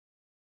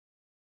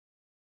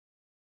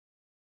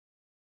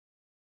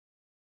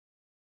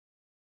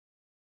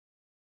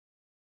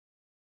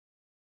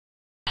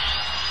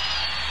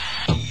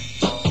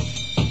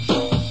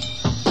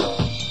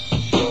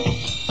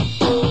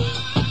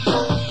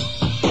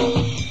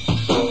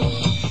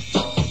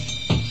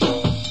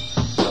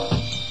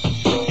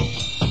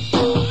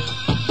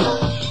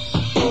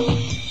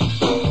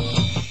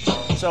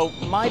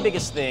my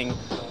biggest thing,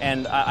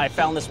 and I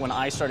found this when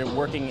I started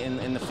working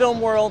in the film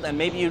world, and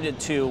maybe you did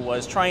too,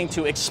 was trying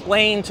to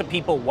explain to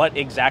people what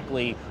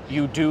exactly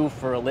you do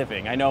for a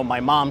living. I know my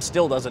mom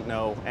still doesn't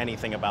know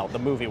anything about the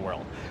movie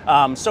world.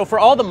 So for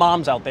all the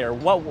moms out there,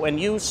 when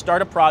you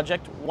start a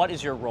project, what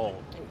is your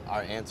role?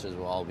 Our answers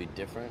will all be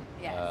different.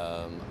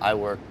 Yes. I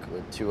work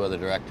with 2 other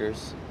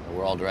directors.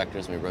 We're all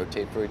directors and we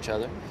rotate for each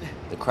other.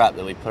 The crap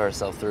that we put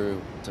ourselves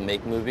through to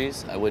make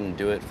movies, I wouldn't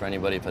do it for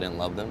anybody if I didn't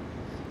love them,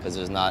 because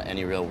there's not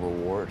any real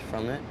reward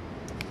from it.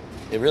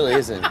 It really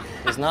isn't.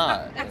 It's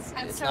not.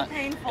 It's so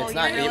painful. It's You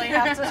not. really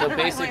have to. So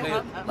basically,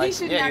 like,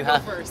 should yeah, you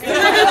not have. go first.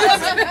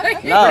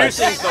 No,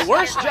 Producing's the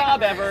worst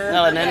job ever.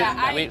 No, and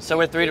then so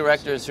we're 3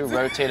 directors who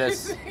rotate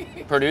as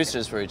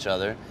producers for each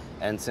other,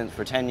 and since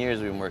for 10 years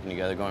we've been working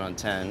together, going on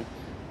 10.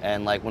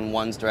 And like when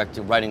one's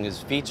writing his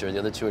feature, the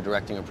other 2 are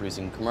directing or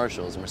producing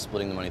commercials, and we're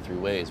splitting the money 3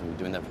 ways. We've been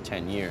doing that for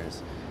 10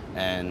 years.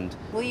 And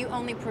will you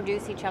only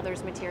produce each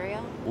other's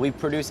material? we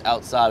produce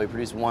outside. We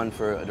produced one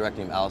for a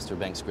directing of Alistair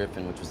Banks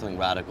Griffin, which was something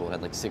radical. It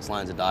had like 6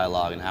 lines of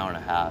dialogue, an hour and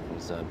a half. It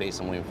was based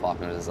on William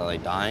Faulkner's LA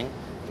Dying.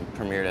 It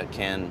premiered at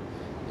Cannes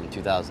in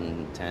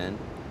 2010.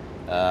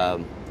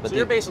 So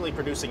you're basically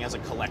producing as a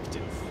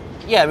collective.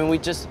 Yeah, I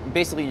mean,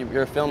 basically,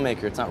 you're a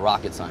filmmaker. It's not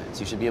rocket science.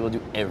 You should be able to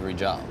do every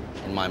job,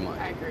 in my mind.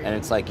 I agree. And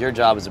it's like your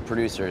job as a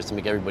producer is to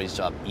make everybody's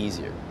job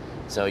easier.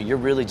 So you're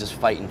really just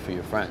fighting for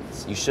your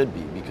friends. You should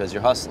be, because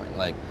you're hustling.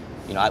 Like,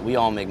 you know, we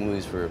all make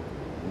movies for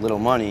little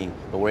money,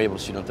 but we're able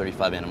to shoot on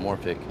 35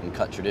 anamorphic and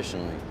cut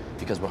traditionally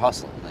because we're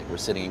hustling. Like, we're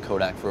sitting in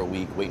Kodak for a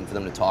week, waiting for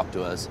them to talk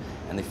to us,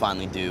 and they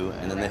finally do,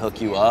 and then they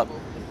hook you up.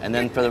 And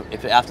then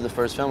if after the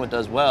first film it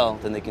does well,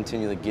 then they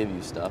continually give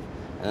you stuff,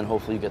 and then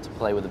hopefully you get to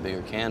play with a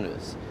bigger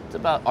canvas. It's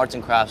about arts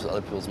and crafts with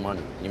other people's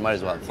money. You might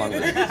as well have fun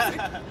with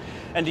it.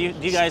 And do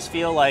you guys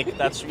feel like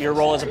that's your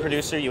role as a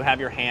producer? You have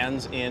your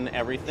hands in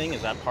everything?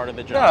 Is that part of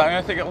the job? Yeah, I mean,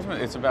 I think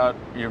ultimately it's about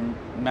you're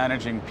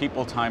managing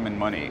people, time, and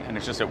money, and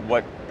it's just at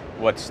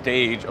what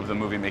stage of the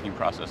movie making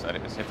process that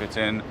is. If it's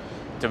in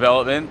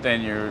development,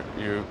 then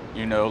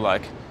you know,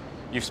 like,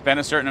 you've spent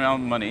a certain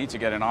amount of money to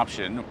get an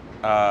option,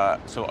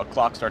 so a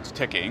clock starts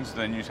ticking. So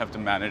then you just have to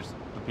manage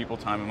the people,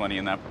 time, and money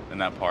in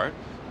that part.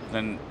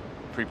 Then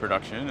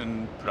pre-production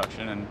and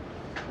production and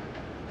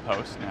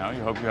post. Now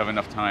you hope you have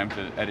enough time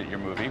to edit your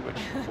movie, which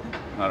is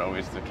not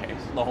always the case.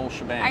 The whole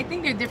shebang. I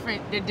think they're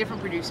different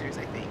producers.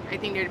 I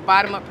think they're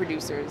bottom-up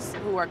producers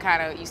who are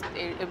kind of,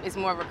 it's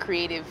more of a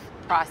creative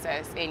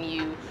process, and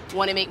you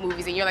want to make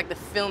movies, and you're like the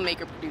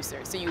filmmaker producer,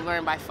 so you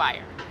learn by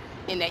fire,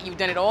 in that you've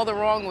done it all the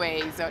wrong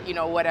ways, or, you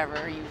know,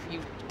 whatever.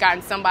 You've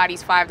gotten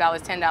somebody's $5,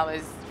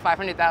 $10,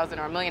 $500,000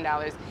 or $1 million,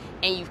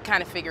 and you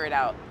kind of figure it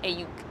out, and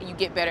you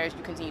get better as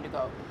you continue to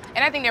go.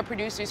 And I think there are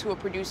producers who are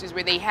producers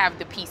where they have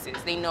the pieces.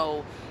 They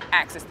know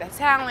access to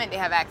talent, they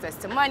have access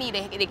to money,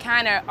 they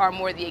kind of are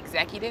more the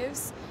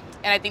executives.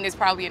 And I think there's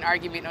probably an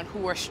argument on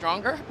who are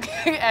stronger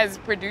as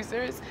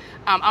producers.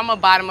 I'm a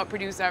bottom-up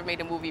producer. I've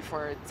made a movie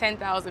for $10,000,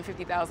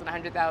 $50,000,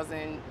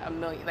 $100,000, $1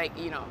 million, like,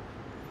 you know.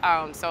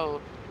 So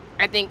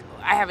I think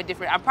I have a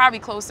different, I'm probably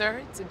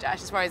closer to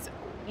Josh as far as,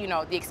 you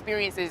know, the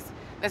experience is,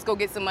 let's go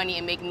get some money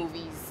and make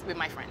movies with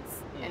my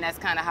friends. And that's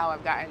kind of how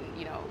I've gotten,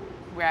 you know,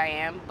 where I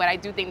am. But I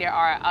do think there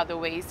are other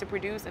ways to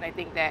produce, and I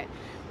think that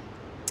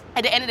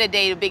at the end of the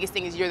day, the biggest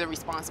thing is you're the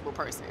responsible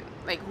person.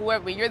 Like,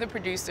 whoever, when you're the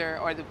producer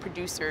or the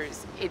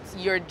producers, it's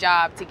your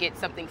job to get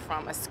something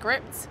from a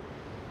script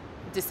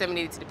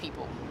disseminated to the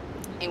people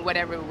in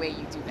whatever way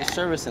you do that. You're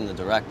servicing the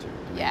director.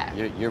 I mean, Yeah.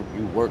 You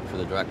work for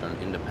the director on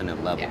an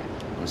independent level.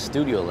 Yeah. On a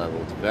studio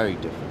level, it's very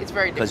different. It's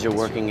very different. Because you're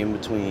working in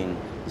between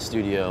the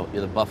studio,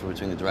 you're the buffer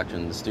between the director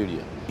and the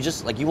studio. You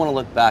just, like, you want to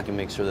look back and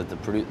make sure that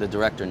the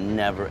director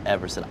never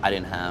ever said, I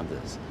didn't have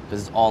this,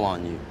 because it's all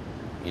on you.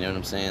 You know what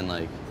I'm saying?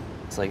 Like,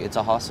 it's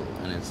a hustle,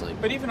 and it's like.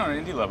 But even on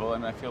an indie level, I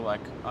mean, I feel like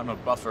I'm a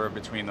buffer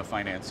between the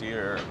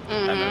financier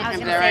and the I was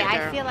going to say,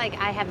 director. I feel like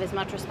I have as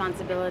much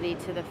responsibility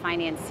to the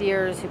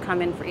financiers who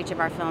come in for each of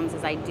our films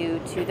as I do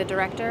to the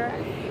director.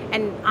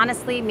 And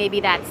honestly,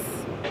 maybe that's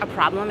a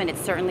problem, and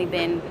it's certainly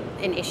been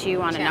an issue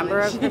on a number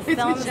of the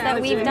films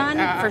that we've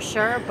done, for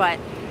sure, but.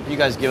 You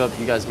guys give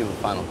a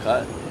final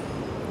cut?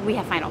 We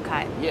have final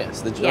cut.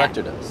 Yes, the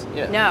director does.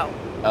 Yeah. No.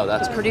 Oh,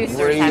 that's producers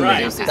crazy. have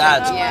producers.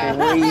 That's Yeah.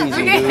 crazy,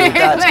 dude.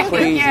 That's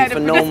crazy. Yeah,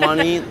 for no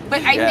money.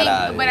 But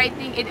I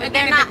think it,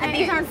 They're not,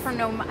 these aren't for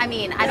no, I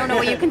mean, I don't know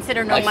what you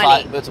consider no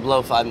money. It's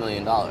below $5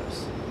 million.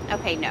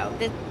 Okay, no.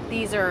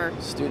 These are,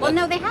 Student. well,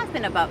 no, they have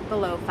been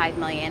below $5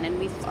 million, and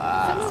we've still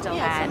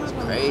had. That's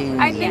crazy.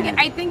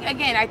 I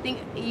think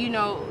you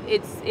know,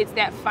 it's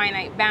that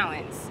finite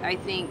balance. I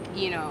think,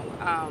 you know,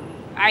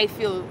 I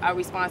feel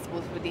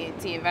responsible for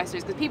the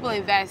investors, because people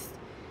invest.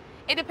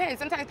 It depends.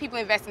 Sometimes people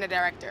invest in the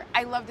director.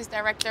 I love this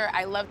director.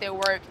 I love their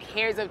work.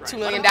 Here's a $2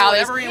 million.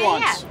 Whatever he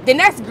wants. Then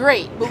that's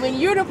great. But when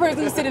you're the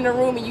person who sit in the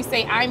room and you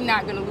say, I'm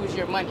not going to lose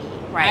your money.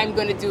 Right. I'm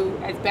going to do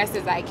as best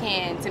as I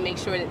can to make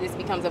sure that this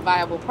becomes a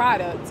viable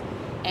product.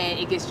 and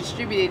it gets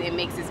distributed and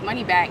makes its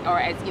money back, or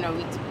as you know,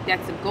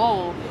 that's a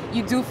goal,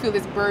 you do feel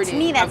this burden to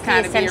me, that's of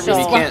kind of being essential.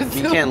 responsible.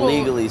 You can't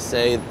legally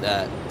say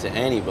that to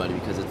anybody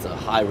because it's a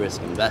high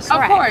risk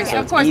investment. Of course, so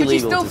of course, but you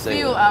illegal still to say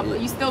feel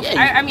that. you still.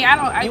 Yeah, I mean, I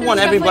don't. You want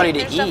everybody to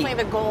There's eat.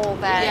 definitely the goal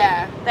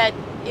that that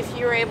if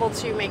you're able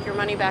to make your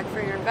money back for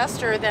your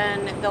investor,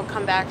 then they'll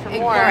come back for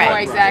more.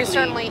 Right. Exactly. You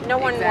certainly, no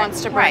one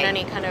wants to burn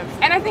any kind of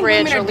and I think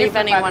bridge women are or leave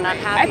different, by anyone the way.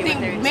 unhappy. I think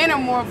with their men are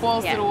more experience.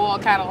 balls to the wall,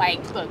 kind of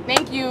like, look,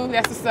 thank you,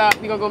 that's what's up,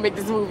 we're gonna go make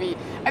this movie.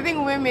 I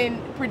think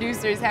women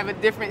producers have a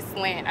different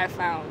slant, I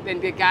found, than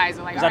the guys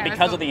are like. Is that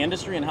because of the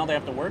industry and how they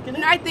have to work in it?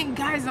 No, I think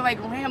guys are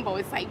like Rambo.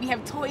 It's like we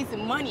have toys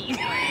and money.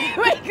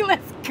 Like,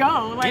 let's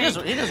go. Like,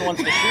 he just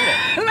wants to shoot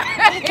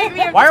it.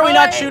 like, Why are we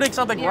not shooting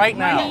something right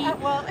now?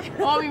 Well,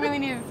 all we really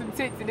need is some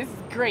tits, and this is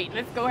great.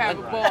 Let's go have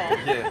a ball.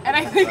 Yeah. And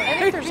I think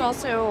There's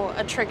also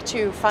a trick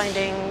to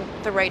finding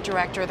the right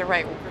director, the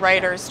right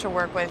writers to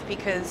work with,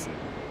 because,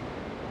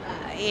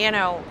 you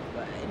know,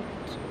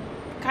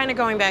 kind of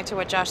going back to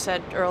what Josh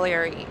said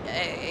earlier,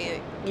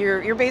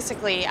 you're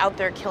basically out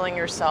there killing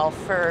yourself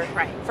for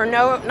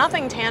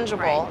nothing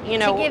tangible. You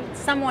know, to give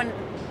someone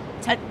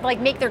to like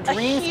make their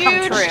dreams huge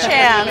come true.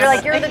 Chance, You're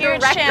like, you're the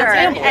huge director.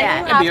 chance,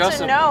 and you have but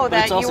to know but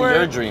that it's also you were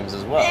your dreams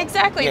as well.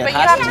 Exactly, Yeah, but it you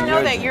has have to to be know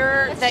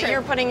your that dream.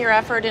 you're putting your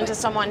effort into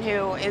someone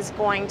who is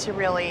going to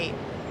really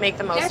make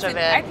the most of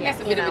it. I think that's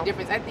a bit of know. a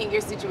difference. I think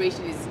your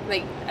situation is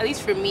like, at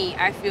least for me,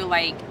 I feel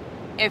like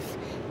if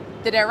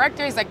the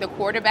director is like the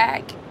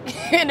quarterback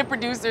and the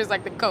producer is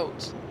like the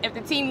coach. If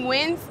the team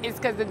wins, it's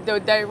because the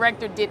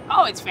director did.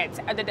 Oh, it's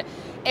fantastic.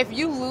 If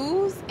you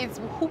lose, it's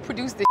who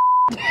produced the.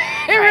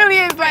 It really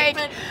is like.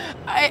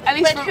 At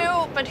least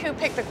but who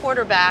picked the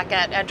quarterback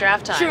at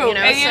draft time? True, You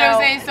know, and you know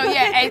what I'm saying. So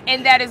yeah,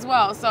 and that as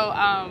well. So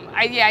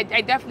I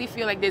definitely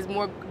feel like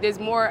there's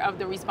more of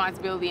the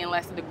responsibility and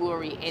less of the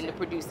glory in the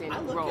producing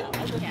role.